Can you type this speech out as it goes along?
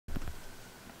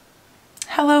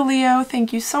Hello Leo,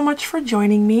 thank you so much for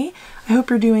joining me. I hope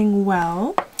you're doing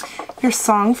well. Your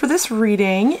song for this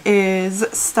reading is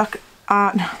Stuck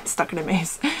in a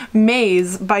Maze.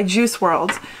 Maze by Juice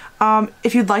WRLD.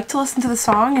 If you'd like to listen to the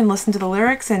song and listen to the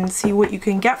lyrics and see what you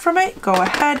can get from it, go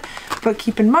ahead. But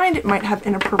keep in mind it might have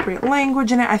inappropriate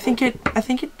language in it. I think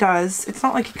it does. It's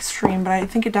not like extreme, but I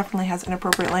think it definitely has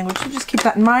inappropriate language. So just keep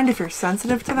that in mind if you're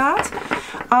sensitive to that.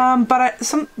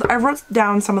 I wrote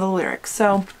down some of the lyrics.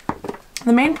 So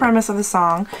the main premise of the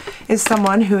song is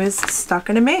someone who is stuck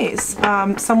in a maze.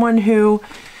 Someone who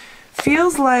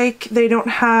feels like they don't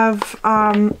have,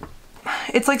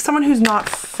 it's like someone who's not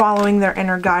following their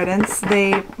inner guidance.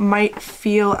 They might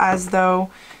feel as though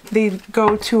they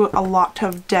go to a lot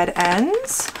of dead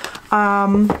ends,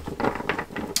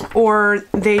 or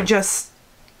they just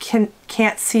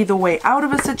can't see the way out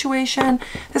of a situation.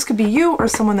 This could be you or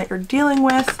someone that you're dealing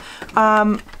with.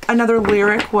 Another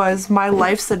lyric was, "My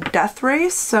life's a death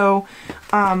race, so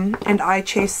and I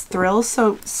chase thrills."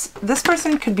 So this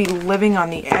person could be living on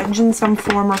the edge in some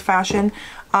form or fashion.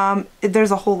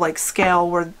 There's a whole like scale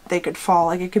where they could fall.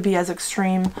 Like it could be as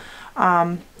extreme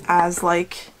as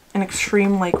like an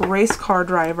extreme like race car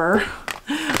driver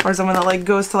or someone that like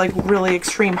goes to like really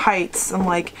extreme heights and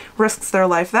like risks their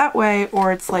life that way,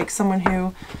 or it's like someone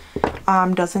who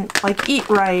doesn't like eat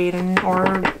right, and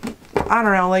or I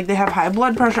don't know, like they have high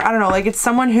blood pressure. I don't know, like it's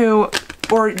someone who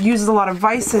or uses a lot of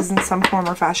vices in some form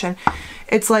or fashion.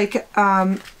 It's like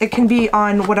it can be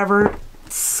on whatever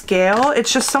scale.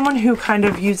 It's just someone who kind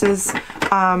of uses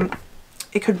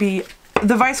it could be,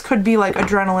 the vice could be like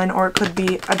adrenaline, or it could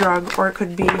be a drug, or it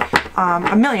could be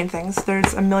a million things.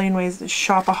 There's a million ways to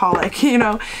shopaholic, you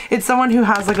know. It's someone who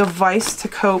has like a vice to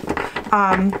cope,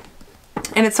 and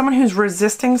it's someone who's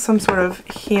resisting some sort of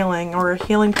healing or a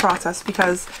healing process,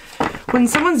 because when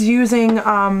someone's using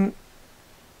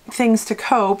things to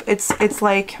cope, it's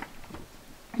like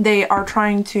they are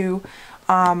trying to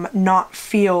not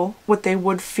feel what they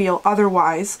would feel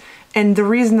otherwise. And the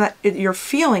reason that you're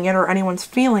feeling it, or anyone's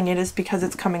feeling it, is because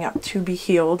it's coming up to be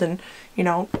healed and, you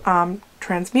know,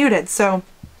 transmuted. So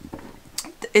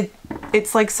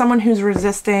it's like someone who's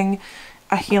resisting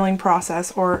a healing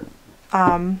process, or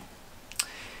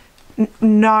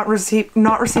not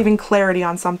receiving clarity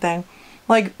on something.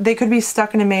 Like they could be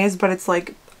stuck in a maze, but it's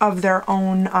like of their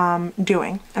own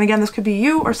doing. And again, this could be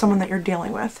you or someone that you're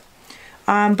dealing with.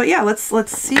 But yeah,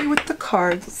 let's see what the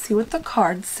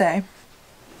cards say.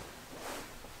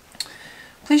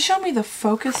 Please show me the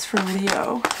focus for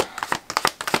Leo.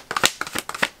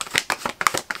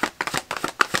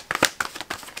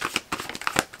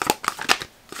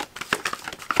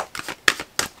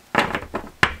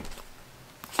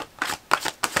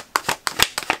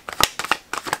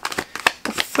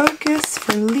 The focus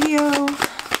for Leo.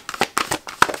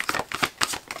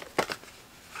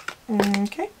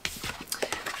 Okay.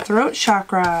 Throat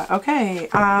chakra. Okay.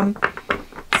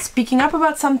 Speaking up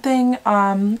about something,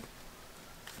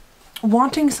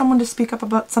 wanting someone to speak up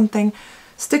about something,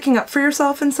 sticking up for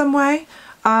yourself in some way,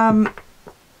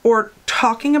 or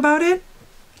talking about it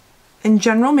in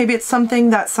general. Maybe it's something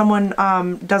that someone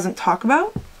doesn't talk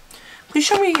about. Please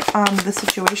show me the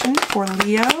situation for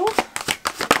Leo.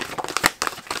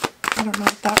 I don't know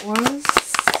what that was.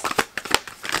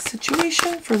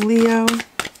 Situation for Leo.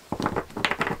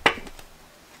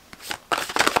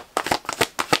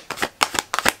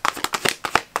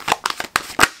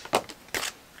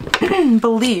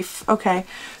 Belief. Okay,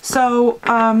 so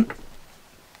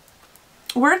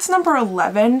where it's number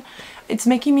 11, it's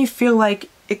making me feel like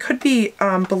it could be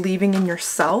believing in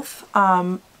yourself.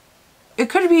 It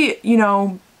could be, you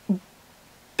know,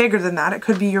 bigger than that. It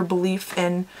could be your belief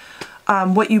in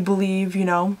what you believe, you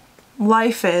know,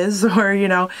 life is, or you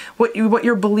know what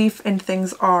your belief in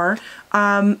things are.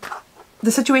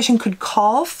 The situation could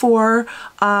call for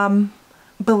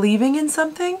believing in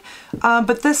something,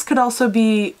 but this could also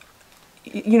be,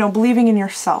 you know, believing in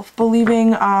yourself,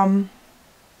 believing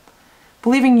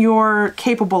you're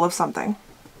capable of something.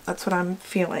 That's what I'm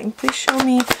feeling. Please show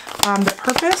me the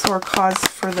purpose or cause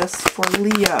for this for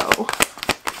Leo.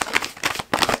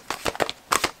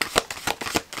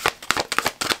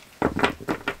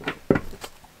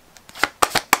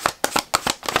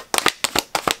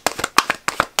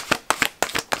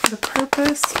 The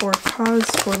purpose or cause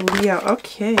for Leo.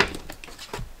 Okay.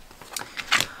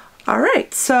 All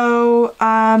right, so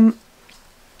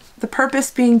the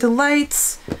purpose being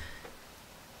delights.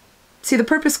 See, the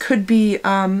purpose could be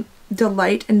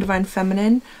delight in divine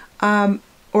feminine,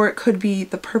 or it could be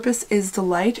the purpose is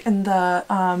delight and the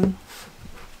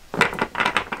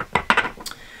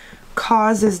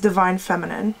cause is divine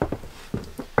feminine.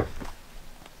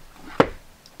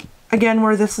 again,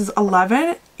 where this is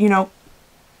 11, you know,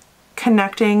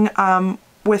 connecting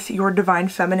with your divine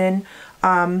feminine,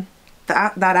 that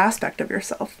aspect of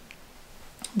yourself.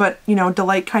 But, you know,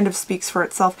 delight kind of speaks for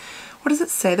itself. What does it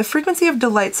say? The frequency of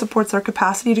delight supports our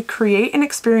capacity to create and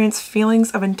experience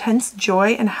feelings of intense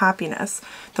joy and happiness.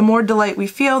 The more delight we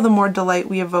feel, the more delight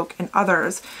we evoke in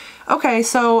others. Okay,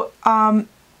 so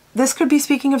this could be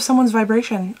speaking of someone's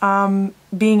vibration,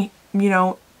 being, you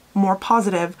know, more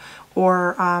positive,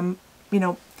 or, you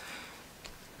know,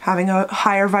 having a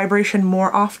higher vibration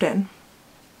more often.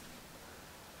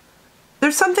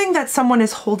 There's something that someone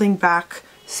is holding back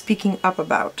speaking up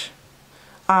about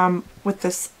with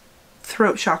this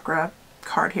throat chakra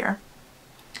card here.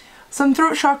 Some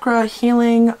throat chakra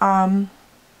healing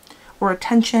or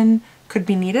attention could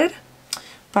be needed,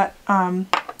 but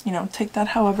you know, take that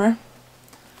however.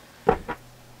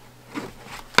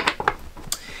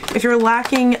 If you're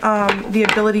lacking the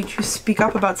ability to speak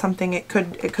up about something, it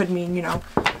could mean, you know,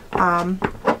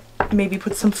 maybe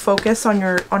put some focus on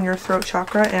your throat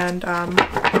chakra and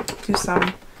do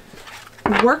some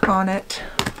work on it.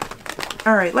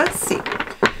 All right, let's see.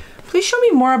 Please show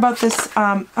me more about this.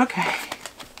 Okay.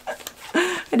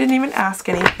 I didn't even ask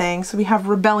anything. So we have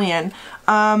rebellion.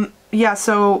 Yeah,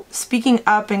 so speaking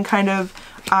up and kind of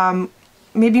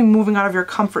maybe moving out of your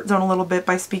comfort zone a little bit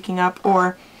by speaking up,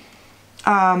 or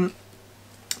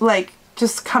like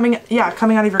just coming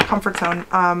out of your comfort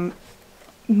zone,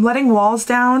 letting walls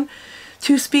down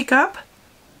to speak up.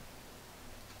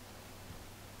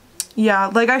 Yeah,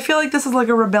 like I feel like this is like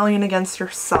a rebellion against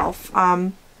yourself,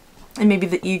 and maybe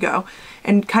the ego,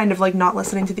 and kind of like not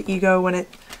listening to the ego when it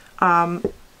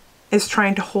is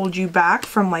trying to hold you back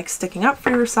from like sticking up for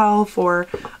yourself, or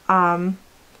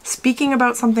speaking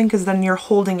about something, because then you're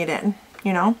holding it in,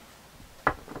 you know?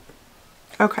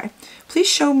 Okay, please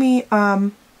show me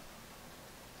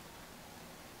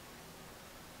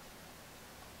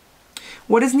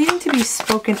what is needing to be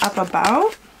spoken up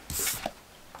about.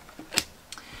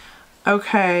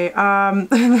 Okay,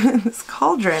 this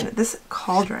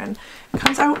cauldron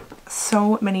comes out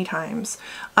so many times.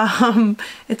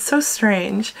 It's so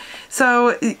strange.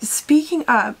 So speaking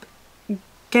up,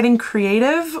 getting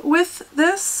creative with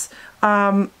this,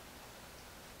 you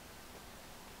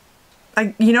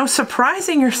know,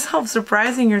 surprising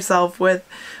yourself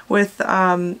with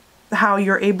how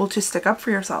you're able to stick up for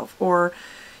yourself, or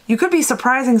you could be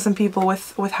surprising some people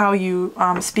with how you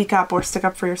speak up or stick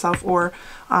up for yourself, or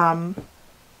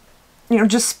you know,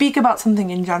 just speak about something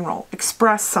in general.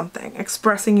 Express something,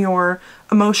 expressing your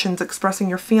emotions, expressing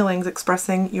your feelings,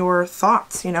 expressing your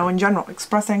thoughts, you know, in general,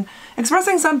 expressing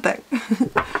something.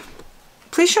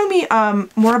 Please show me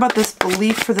more about this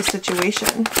belief for the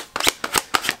situation.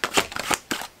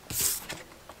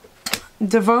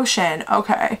 Devotion.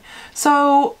 Okay,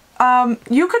 so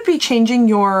you could be changing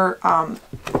your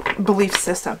belief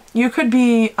system. You could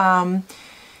be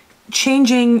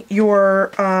changing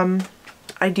your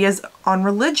ideas on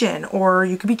religion, or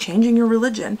you could be changing your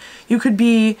religion. You could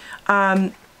be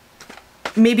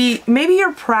maybe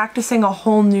you're practicing a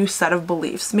whole new set of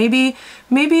beliefs. Maybe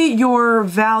your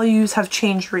values have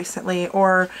changed recently,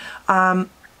 or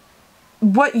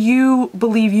what you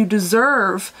believe you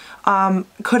deserve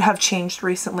could have changed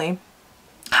recently.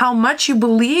 How much you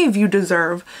believe you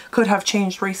deserve could have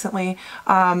changed recently,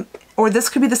 or this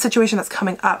could be the situation that's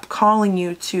coming up, calling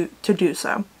you to do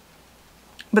so.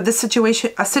 But this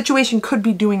situation, a situation could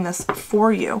be doing this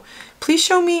for you. Please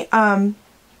show me,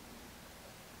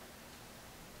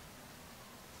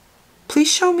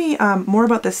 more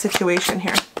about this situation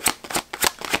here.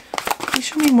 Please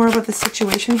show me more about this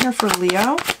situation here for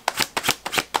Leo.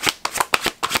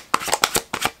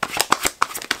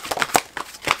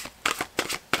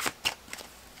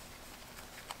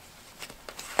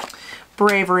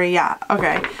 Bravery, yeah,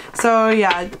 okay. So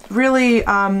yeah, really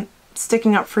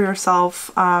sticking up for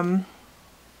yourself,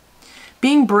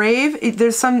 being brave.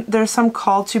 There's some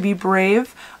call to be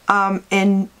brave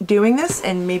in doing this,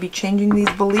 and maybe changing these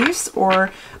beliefs,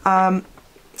 or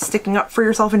sticking up for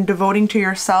yourself and devoting to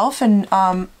yourself. And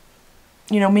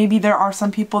you know, maybe there are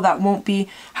some people that won't be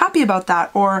happy about that,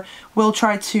 or will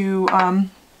try to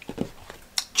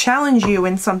challenge you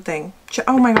in something.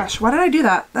 Oh my gosh, why did I do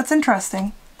that? That's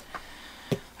interesting.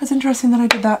 That's interesting that I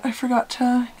did that. I forgot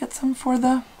to get some for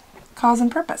the cause and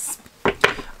purpose.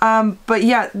 But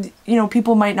yeah, you know,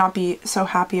 people might not be so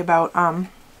happy about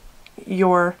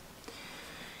your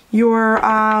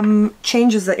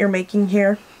changes that you're making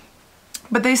here,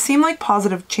 but they seem like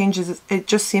positive changes. It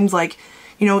just seems like,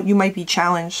 you know, you might be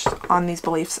challenged on these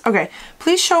beliefs. Okay,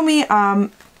 please show me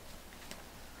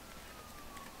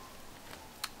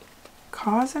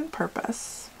cause and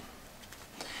purpose.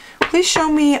 Please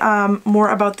show me more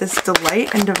about this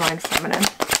delight and divine feminine.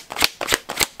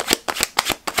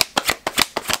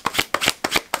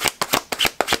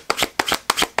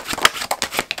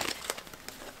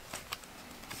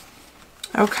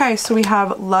 Okay, so we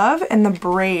have love and the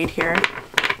braid here.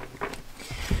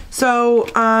 So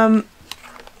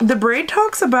the braid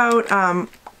talks about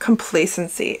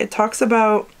complacency. It talks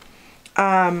about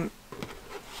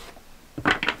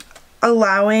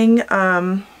allowing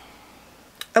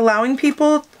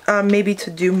people maybe to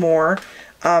do more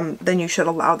than you should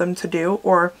allow them to do,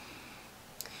 or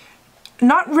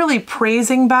not really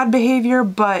praising bad behavior,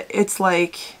 but it's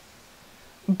like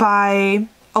by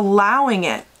allowing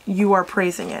it, you are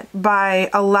praising it. By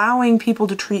allowing people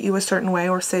to treat you a certain way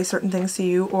or say certain things to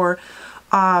you, or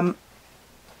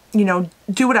you know,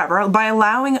 do whatever. By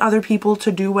allowing other people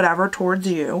to do whatever towards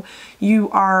you, you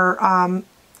are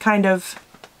kind of,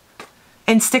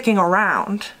 and sticking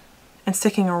around,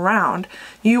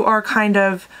 you are kind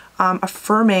of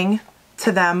affirming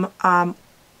to them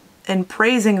and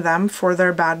praising them for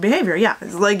their bad behavior. Yeah,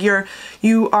 it's like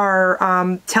you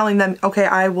are telling them, okay,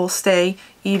 I will stay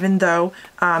even though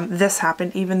this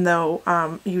happened, even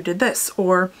though you did this,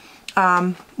 or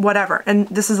whatever. And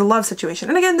this is a love situation.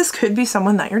 And again, this could be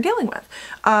someone that you're dealing with.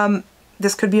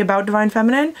 This could be about divine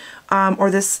feminine, or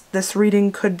this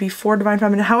reading could be for divine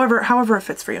feminine, however it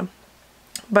fits for you.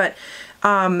 But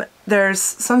there's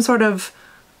some sort of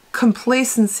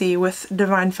complacency with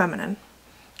divine feminine.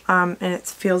 And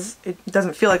it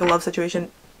doesn't feel like a love situation.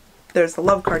 There's the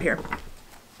love card here.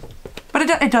 But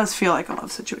it does feel like a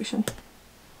love situation.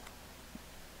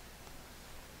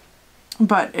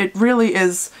 But it really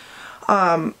is,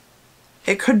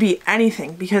 it could be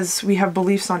anything, because we have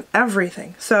beliefs on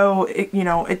everything. So,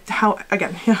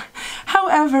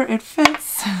 however it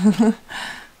fits.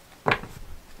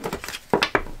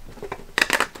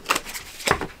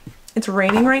 It's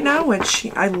raining right now, which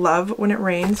I love when it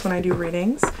rains when I do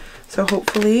readings. So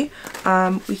hopefully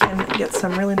we can get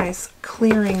some really nice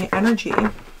clearing energy.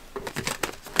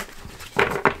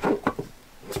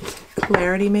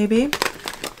 Clarity maybe.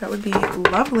 That would be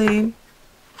lovely.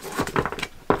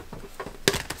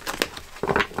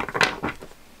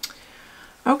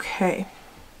 Okay.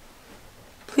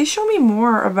 Please show me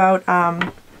more about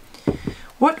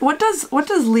what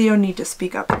does Leo need to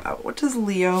speak up about? What does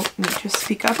Leo need to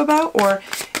speak up about, or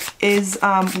is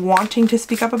wanting to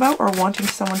speak up about, or wanting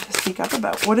someone to speak up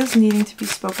about? What is needing to be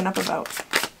spoken up about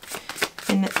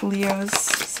in Leo's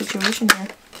situation here?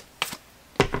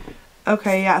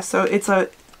 Okay, yeah, so it's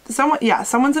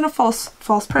someone's in a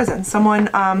false prison. Someone,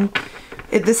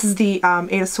 this is the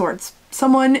Eight of Swords.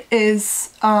 Someone is,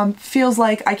 feels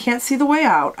like, I can't see the way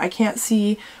out. I can't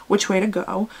see which way to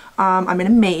go. I'm in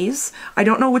a maze. I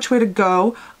don't know which way to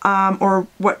go, or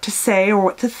what to say, or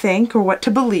what to think, or what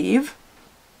to believe.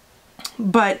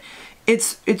 But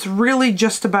it's really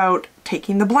just about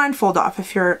taking the blindfold off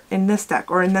if you're in this deck,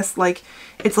 or in this, like,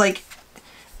 it's like,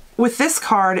 with this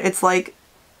card, it's like,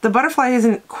 the butterfly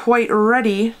isn't quite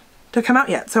ready to come out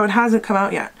yet. So it hasn't come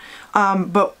out yet.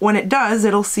 But when it does,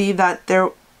 it'll see that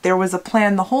there was a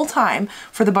plan the whole time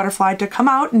for the butterfly to come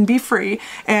out and be free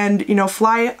and, you know,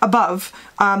 fly above.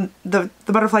 The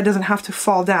butterfly doesn't have to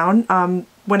fall down.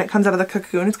 When it comes out of the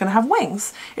cocoon, it's going to have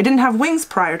wings. It didn't have wings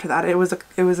prior to that. It was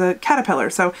a caterpillar.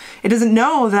 So it doesn't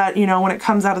know that, you know, when it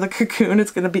comes out of the cocoon,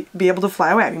 it's going to be able to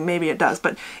fly away. I mean, maybe it does.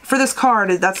 But for this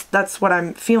card, that's what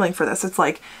I'm feeling for this. It's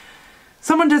like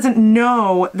someone doesn't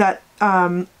know that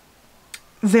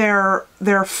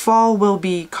their fall will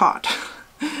be caught.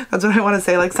 That's what I want to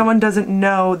say. Like, someone doesn't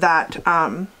know that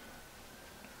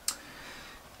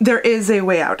there is a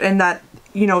way out, and that,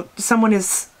 you know, someone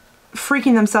is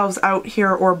freaking themselves out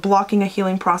here, or blocking a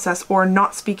healing process, or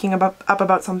not speaking up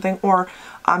about something, or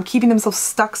keeping themselves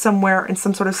stuck somewhere in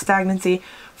some sort of stagnancy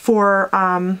for,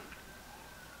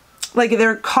 like,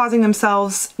 they're causing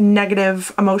themselves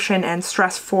negative emotion and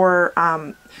stress for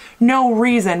no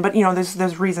reason. But, you know,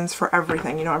 there's reasons for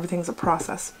everything. You know, everything's a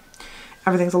process.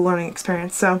 Everything's a learning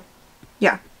experience. So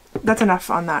yeah, that's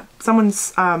enough on that.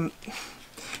 Someone's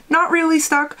not really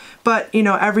stuck, but, you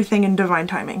know, everything in divine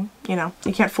timing. You know,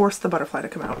 you can't force the butterfly to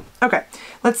come out. Okay,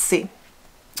 let's see.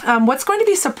 What's going to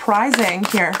be surprising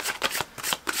here?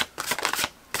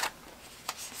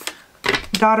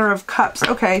 Daughter of Cups.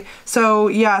 Okay, so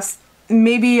yes,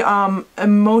 maybe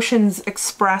emotions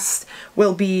expressed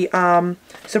will be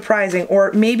surprising,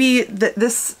 or maybe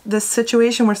this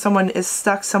situation where someone is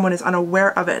stuck, someone is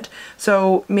unaware of it.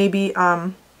 So maybe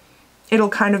it'll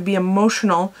kind of be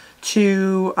emotional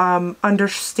to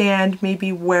understand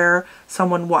maybe where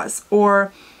someone was,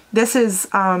 or this is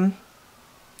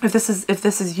if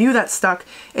this is you that's stuck,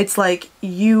 it's like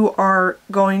you are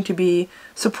going to be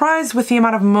surprised with the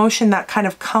amount of emotion that kind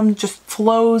of just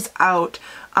flows out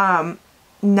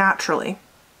naturally,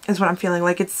 is what I'm feeling.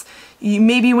 Like it's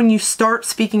maybe when you start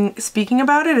speaking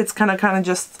about it, it's kind of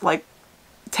just like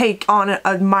take on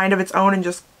a mind of its own and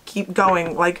just keep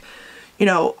going, like, you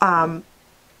know,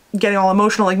 getting all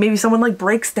emotional. Like maybe someone like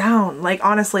breaks down, like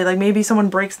honestly, like maybe someone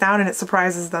breaks down and it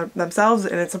surprises themselves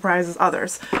and it surprises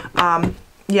others.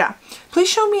 Yeah, please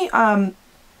show me,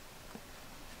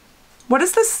 what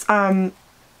is this,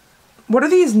 what are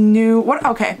these new,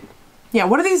 okay, yeah,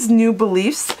 what are these new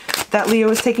beliefs that Leo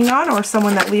is taking on, or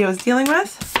someone that Leo is dealing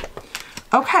with?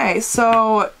 Okay,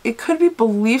 so it could be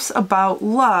beliefs about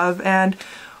love and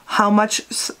how much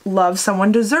love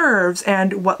someone deserves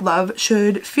and what love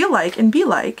should feel like and be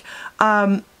like.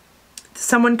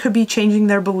 Someone could be changing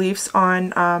their beliefs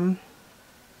on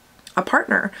a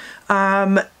partner,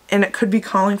 and it could be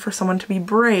calling for someone to be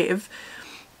brave.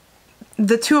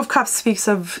 The Two of Cups speaks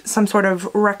of some sort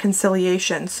of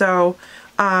reconciliation. So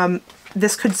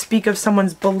this could speak of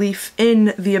someone's belief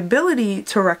in the ability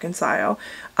to reconcile.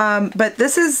 But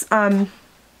this is,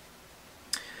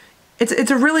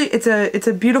 it's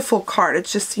a beautiful card.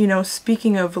 It's just, you know,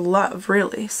 speaking of love,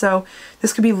 really. So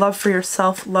this could be love for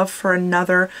yourself, love for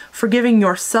another, forgiving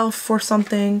yourself for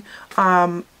something,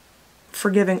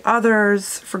 forgiving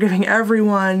others, forgiving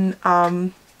everyone,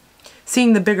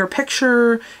 seeing the bigger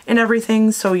picture in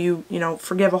everything. So you know,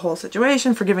 forgive a whole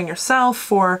situation, forgiving yourself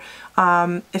for,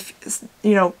 if,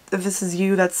 you know, if this is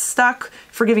you that's stuck,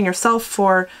 forgiving yourself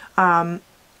for,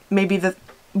 maybe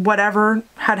whatever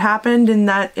had happened in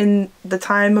the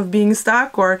time of being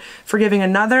stuck, or forgiving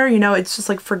another, you know, it's just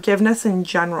like forgiveness in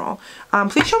general.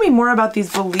 Please show me more about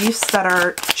these beliefs that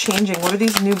are changing. What are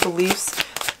these new beliefs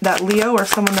that Leo or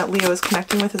someone that Leo is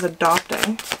connecting with is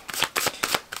adopting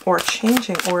or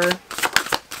changing or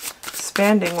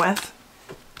expanding with?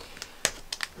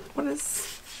 What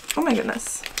is, oh my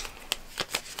goodness.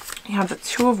 You have the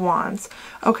Two of Wands.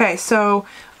 Okay, so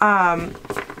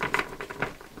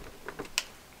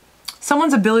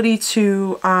someone's ability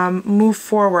to move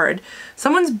forward.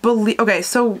 Someone's belief, okay,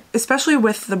 so especially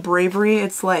with the bravery,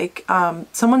 it's like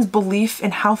someone's belief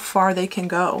in how far they can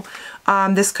go.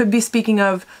 This could be speaking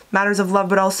of matters of love,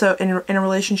 but also in a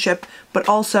relationship, but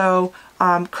also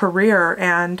career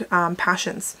and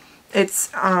passions.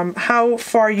 It's how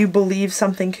far you believe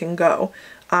something can go.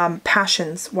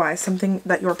 Passions wise, something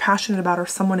that you're passionate about or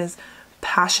someone is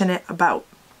passionate about.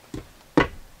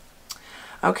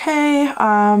 Okay,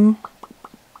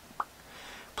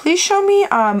 please show me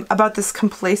about this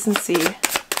complacency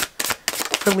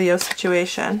for Leo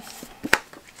situation.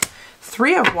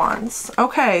 Three of Wands.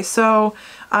 Okay, so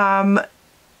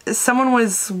someone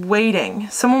was waiting.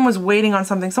 Someone was waiting on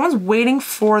something. Someone's waiting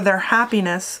for their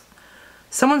happiness.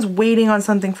 Someone's waiting on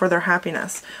something for their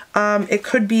happiness. It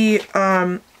could be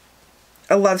a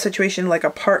love situation, like a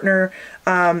partner.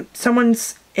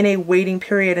 Someone's in a waiting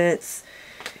period, and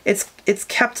it's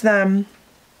kept them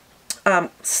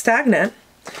stagnant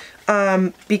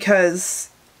because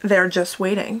they're just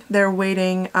waiting. They're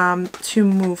waiting to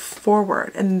move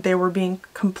forward, and they were being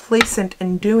complacent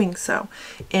in doing so,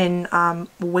 in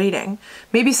waiting.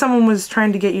 Maybe someone was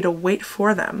trying to get you to wait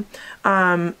for them.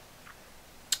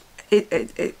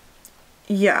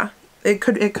 Yeah, it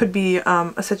could be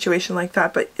a situation like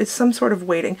that, but it's some sort of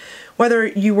waiting, whether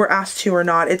you were asked to or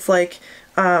not. It's like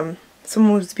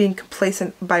someone was being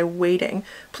complacent by waiting.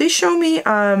 Please show me.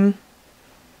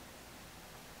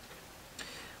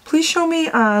 Please show me,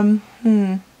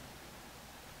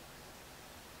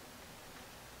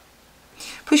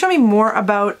 please show me more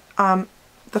about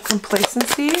the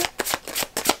complacency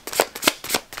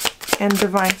and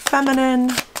Divine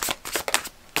Feminine.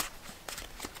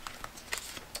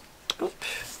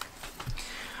 Oops.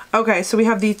 Okay, so we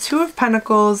have the Two of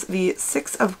Pentacles, the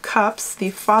Six of Cups, the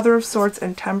Father of Swords,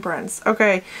 and Temperance.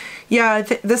 Okay, yeah,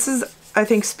 this is, I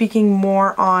think, speaking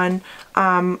more on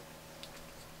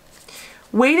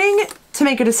waiting to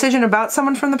make a decision about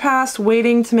someone from the past,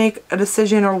 waiting to make a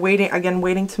decision, or waiting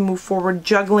to move forward,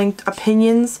 juggling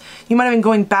opinions. You might have been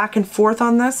going back and forth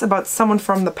on this about someone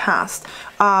from the past.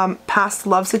 Past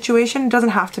love situation. It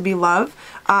doesn't have to be love.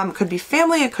 It could be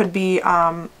family. It could be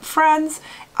friends.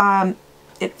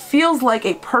 It feels like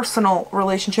a personal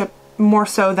relationship more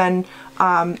so than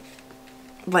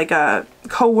like a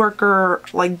coworker,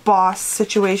 like boss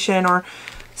situation, or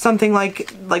something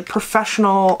like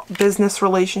professional business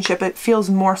relationship. It feels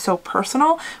more so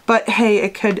personal, but hey,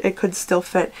 it could still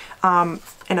fit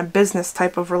in a business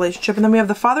type of relationship. And then we have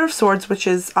the Father of Swords, which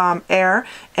is air,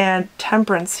 and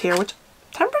Temperance here, which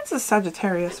Temperance is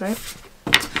Sagittarius, right?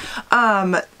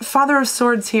 Father of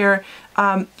Swords here,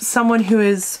 someone who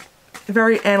is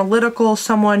very analytical,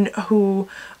 someone who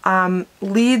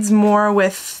leads more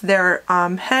with their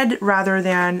head rather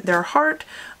than their heart.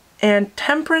 And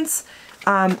Temperance,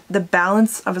 the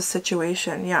balance of a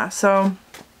situation. Yeah, so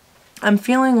I'm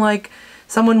feeling like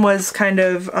someone was kind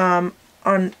of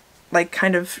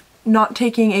kind of not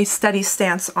taking a steady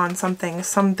stance on something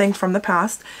from the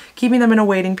past, keeping them in a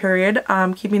waiting period,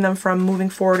 keeping them from moving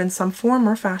forward in some form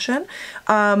or fashion.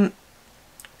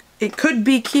 It could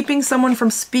be keeping someone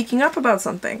from speaking up about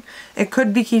something. It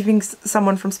could be keeping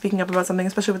someone from speaking up about something,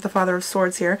 especially with the Father of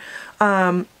Swords here.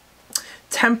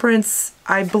 Temperance,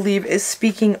 I believe, is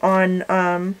speaking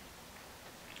on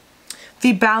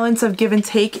the balance of give and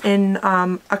take in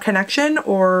a connection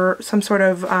or some sort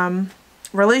of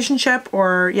relationship,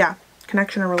 or yeah,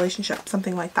 connection or relationship,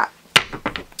 something like that.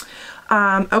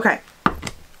 Okay,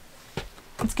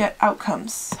 let's get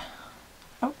outcomes.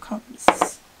 Outcomes.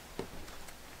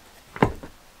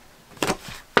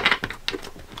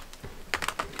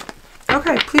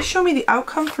 Okay, please show me the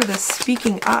outcome for this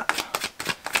speaking up.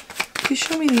 Please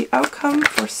show me the outcome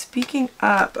for speaking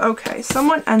up. Okay,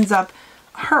 someone ends up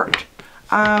hurt.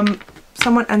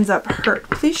 Someone ends up hurt.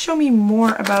 Please show me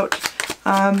more about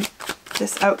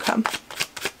this outcome.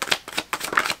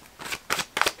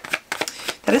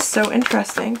 That is so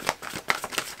interesting.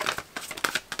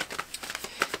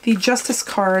 The Justice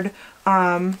card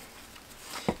ended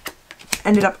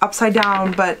up upside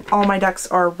down, but all my decks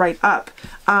are right up.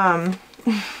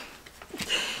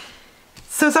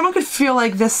 So someone could feel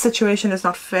like this situation is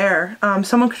not fair.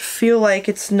 Someone could feel like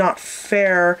it's not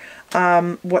fair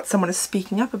what someone is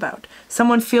speaking up about.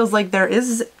 Someone feels like there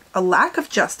is a lack of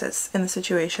justice in the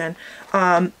situation,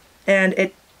 and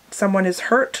someone is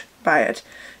hurt by it.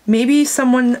 Maybe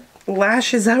someone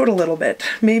lashes out a little bit.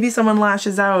 Maybe someone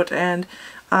lashes out, and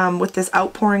with this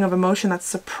outpouring of emotion that's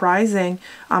surprising,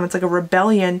 it's like a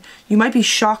rebellion. You might be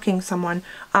shocking someone.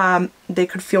 They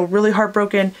could feel really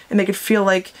heartbroken, and they could feel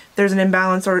like there's an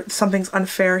imbalance or something's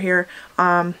unfair here.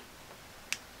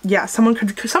 Yeah, someone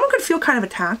could feel kind of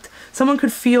attacked. Someone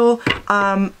could feel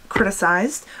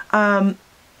criticized.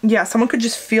 Yeah, someone could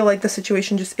just feel like the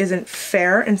situation just isn't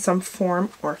fair in some form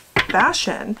or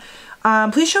fashion.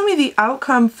 Please show me the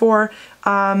outcome for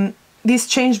these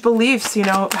changed beliefs, you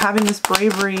know, having this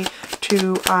bravery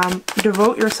to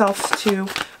devote yourself to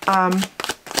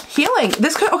healing.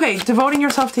 This could, okay, devoting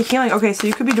yourself to healing. Okay, so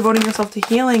you could be devoting yourself to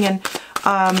healing and,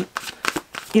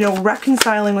 you know,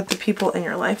 reconciling with the people in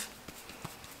your life.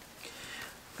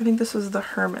 I think this was the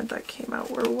Hermit that came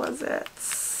out. Where was it?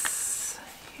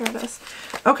 Here it is.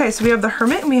 Okay, so we have the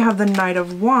Hermit and we have the Knight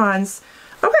of Wands.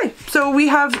 Okay, so we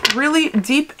have really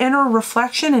deep inner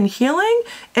reflection and healing,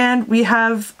 and we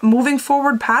have moving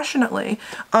forward passionately.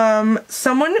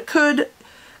 Someone could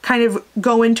kind of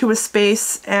go into a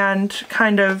space and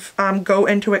kind of go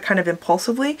into it kind of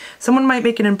impulsively. Someone might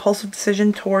make an impulsive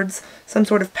decision towards some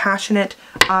sort of passionate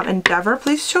endeavor.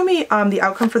 Please show me the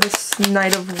outcome for this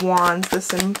Knight of Wands,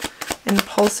 this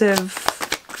impulsive,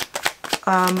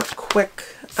 quick,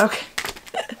 okay.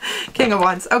 King of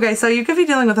Wands. Okay, so you could be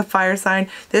dealing with a fire sign.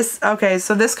 Okay,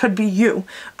 so this could be you,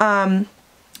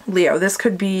 Leo. This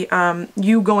could be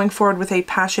you going forward with a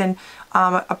passion,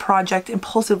 a project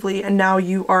impulsively, and now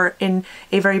you are in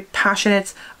a very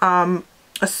passionate,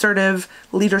 assertive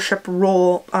leadership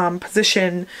role,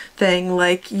 position thing.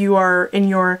 Like you are in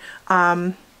your,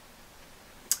 you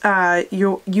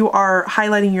are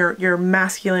highlighting your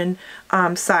masculine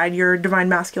side, your divine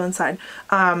masculine side.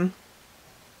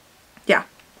 Yeah,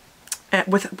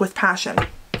 with passion.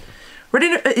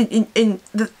 Ready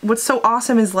to, what's so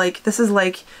awesome is like, this is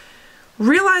like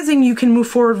realizing you can move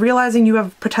forward, realizing you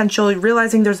have potential,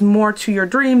 realizing there's more to your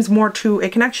dreams, more to a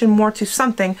connection, more to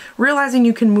something, realizing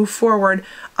you can move forward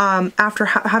after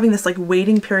having this like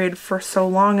waiting period for so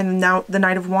long. And now the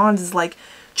Knight of Wands is like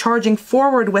charging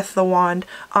forward with the wand,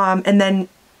 and then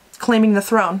claiming the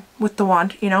throne with the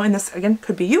wand, you know, and this again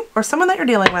could be you or someone that you're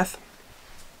dealing with.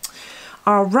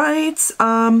 All right,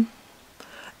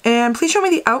 and please show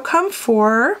me the outcome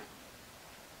for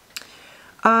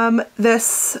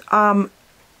this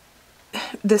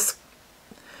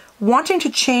wanting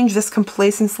to change this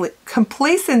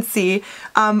complacency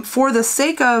for the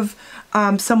sake of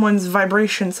someone's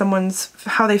vibration, someone's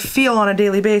how they feel on a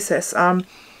daily basis,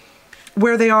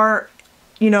 where they are,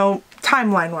 you know,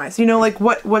 timeline wise, you know, like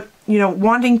what you know,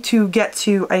 wanting to get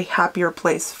to a happier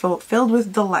place filled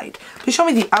with delight. Please show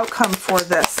me the outcome for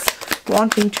this,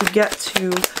 wanting to get to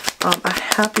a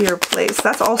happier place.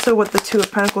 That's also what the Two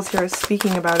of Pentacles here is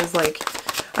speaking about, is like,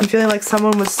 I'm feeling like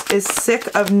someone is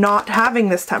sick of not having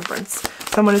this temperance.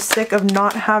 Someone is sick of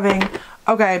not having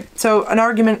Okay, so an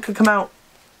argument could come out.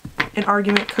 An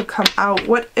argument could come out.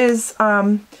 What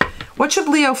should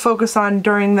Leo focus on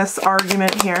during this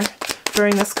argument here,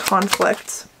 during this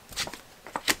conflict?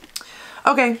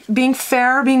 Okay, being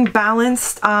fair, being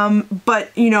balanced,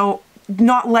 but, you know,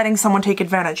 not letting someone take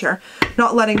advantage here.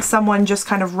 Not letting someone just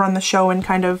kind of run the show and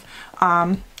kind of,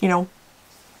 you know,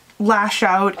 lash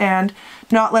out, and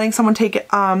not letting someone take it,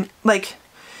 like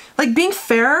being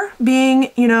fair,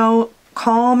 being, you know,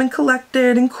 calm and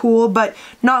collected and cool, but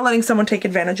not letting someone take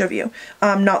advantage of you.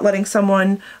 Not letting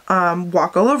someone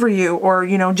walk all over you, or,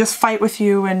 you know, just fight with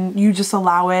you and you just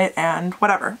allow it and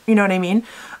whatever. You know what I mean?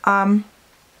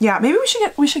 Yeah, maybe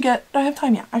we should get, do I have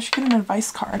time? Yeah, I should get an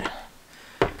advice card.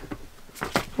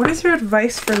 What is your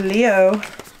advice for Leo?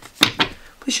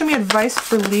 Please show me advice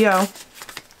for Leo.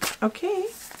 Okay.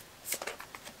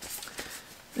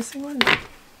 Missing one.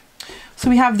 So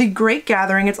we have the Great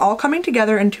Gathering. It's all coming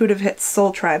together. Intuitive hits,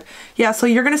 Soul Tribe. Yeah, so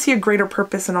you're going to see a greater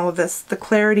purpose in all of this. The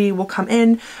clarity will come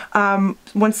in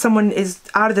once someone is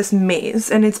out of this maze.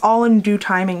 And it's all in due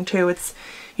timing, too. It's,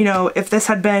 you know, if this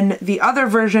had been the other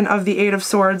version of the Eight of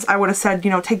Swords, I would have said, you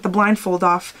know, take the blindfold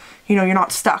off. You know, you're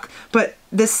not stuck. But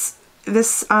this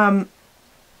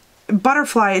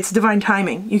butterfly, it's divine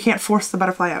timing. You can't force the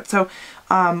butterfly out. So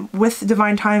with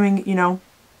divine timing, you know,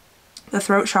 the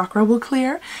throat chakra will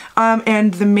clear,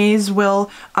 and the maze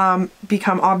will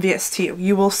become obvious to you.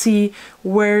 You will see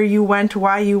where you went,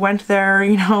 why you went there,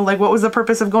 you know, like what was the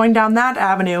purpose of going down that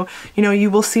avenue. You know,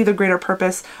 you will see the greater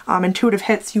purpose. Intuitive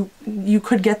hits, you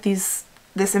could get this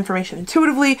information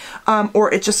intuitively,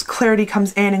 or it just clarity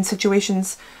comes in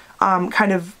situations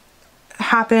kind of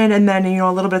happen, and then, you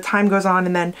know, a little bit of time goes on,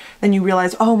 and then you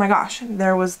realize, oh my gosh,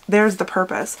 there's the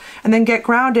purpose. And then get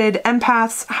grounded.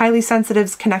 Empaths, highly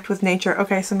sensitives, connect with nature.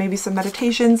 Okay, so maybe some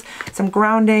meditations, some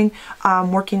grounding,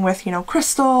 working with, you know,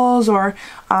 crystals, or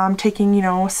taking, you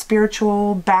know, a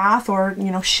spiritual bath, or,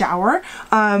 you know, shower,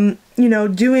 you know,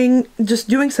 doing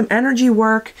some energy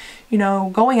work, you know,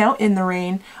 going out in the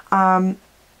rain,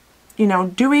 you know,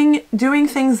 doing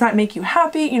things that make you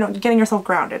happy, you know, getting yourself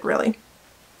grounded, really.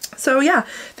 So yeah,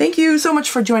 thank you so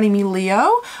much for joining me,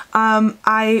 Leo.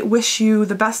 I wish you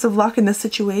the best of luck in this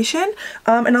situation,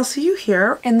 and I'll see you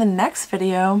here in the next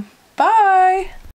video. Bye!